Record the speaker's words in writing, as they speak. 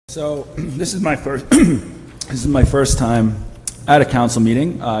So this is my first time at a council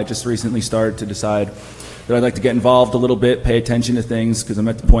meeting. I just recently started to decide that I'd like to get involved a little bit, pay attention to things, because I'm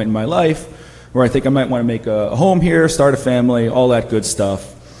at the point in my life where I think I might want to make a home here, start a family, all that good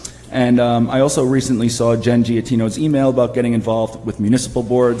stuff. And I also recently saw Jen Giattino's email about getting involved with municipal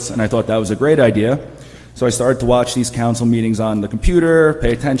boards, and I thought that was a great idea. So I started to watch these council meetings on the computer,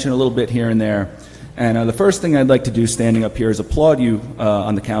 pay attention a little bit here and there. And the first thing I'd like to do standing up here is applaud you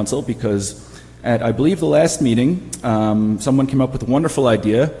on the council, because at, I believe, the last meeting, someone came up with a wonderful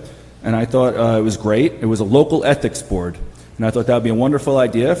idea, and I thought it was great. It was a local ethics board. And I thought that would be a wonderful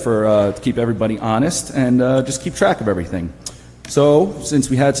idea to keep everybody honest and just keep track of everything. So, since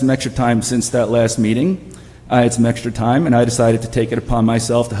we had some extra time since that last meeting, I had some extra time, and I decided to take it upon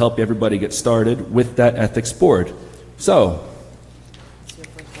myself to help everybody get started with that ethics board. So,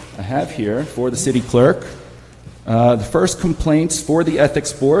 I have here for the city clerk the first complaints for the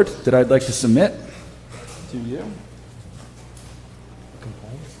ethics board that I'd like to submit to you.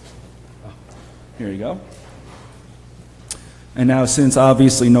 Here you go. And now, since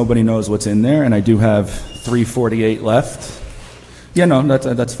obviously nobody knows what's in there, and I do have 348 left. Yeah, no,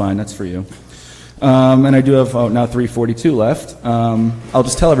 that's fine. That's for you. And I do have now 342 left. I'll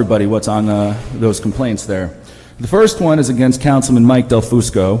just tell everybody what's on those complaints there. The first one is against Councilman Mike Del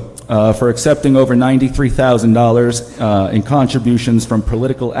Fusco for accepting over $93,000 in contributions from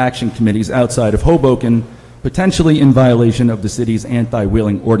political action committees outside of Hoboken, potentially in violation of the city's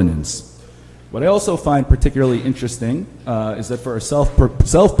anti-wheeling ordinance. What I also find particularly interesting is that for a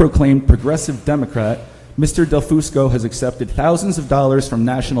self-proclaimed progressive Democrat, Mr. Del Fusco has accepted thousands of dollars from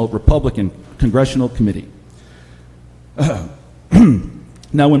National Republican Congressional Committee.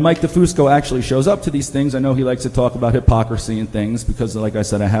 Now, when Mike Del Fusco actually shows up to these things, I know he likes to talk about hypocrisy and things because, like I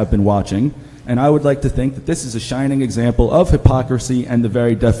said, I have been watching. And I would like to think that this is a shining example of hypocrisy and the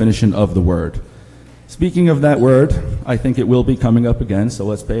very definition of the word. Speaking of that word, I think it will be coming up again, so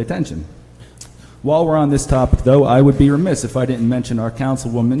let's pay attention. While we're on this topic, though, I would be remiss if I didn't mention our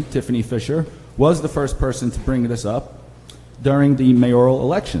councilwoman, Tiffany Fisher, was the first person to bring this up during the mayoral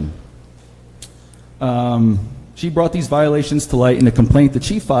election. She brought these violations to light in a complaint that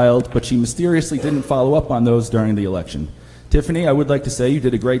she filed, but she mysteriously didn't follow up on those during the election. Tiffany, I would like to say you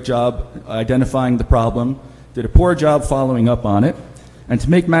did a great job identifying the problem, did a poor job following up on it, and to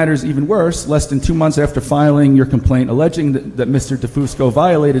make matters even worse, less than 2 months after filing your complaint alleging that Mr. Del Fusco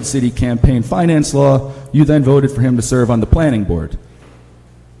violated city campaign finance law, you then voted for him to serve on the planning board.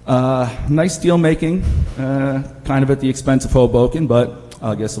 Nice deal making, kind of at the expense of Hoboken, but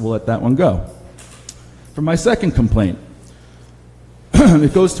I guess we'll let that one go. For my second complaint,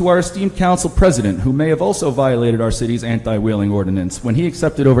 it goes to our esteemed council president, who may have also violated our city's anti-wheeling ordinance when he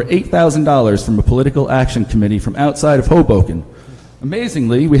accepted over $8,000 from a political action committee from outside of Hoboken.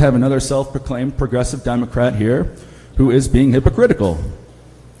 Amazingly, we have another self-proclaimed progressive Democrat here who is being hypocritical.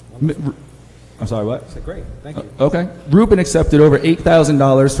 I'm sorry, what? Great, thank you. Okay. Rubin accepted over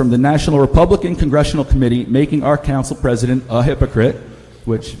 $8,000 from the National Republican Congressional Committee, making our council president a hypocrite,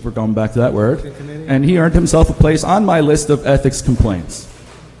 which we're going back to that word, and he earned himself a place on my list of ethics complaints.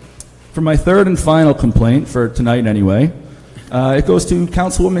 For my third and final complaint, for tonight anyway, it goes to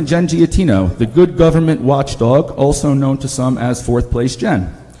Councilwoman Jen Giattino, the good government watchdog, also known to some as fourth place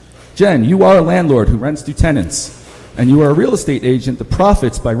Jen. Jen, you are a landlord who rents to tenants, and you are a real estate agent that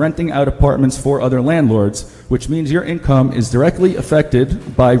profits by renting out apartments for other landlords, which means your income is directly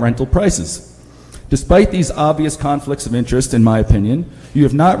affected by rental prices. Despite these obvious conflicts of interest, in my opinion, you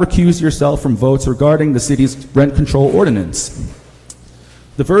have not recused yourself from votes regarding the city's rent control ordinance.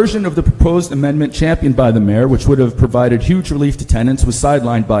 The version of the proposed amendment championed by the mayor, which would have provided huge relief to tenants, was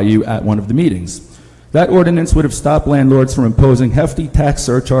sidelined by you at one of the meetings. That ordinance would have stopped landlords from imposing hefty tax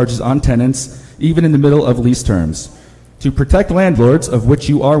surcharges on tenants, even in the middle of lease terms. To protect landlords, of which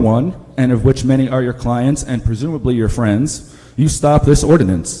you are one, and of which many are your clients and presumably your friends, you stopped this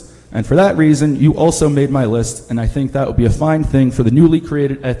ordinance. And for that reason, you also made my list, and I think that would be a fine thing for the newly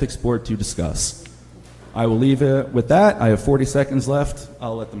created ethics board to discuss. I will leave it with that. I have 40 seconds left.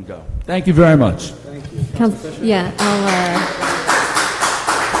 I'll let them go. Thank you very much. Thank you. Yeah, I'll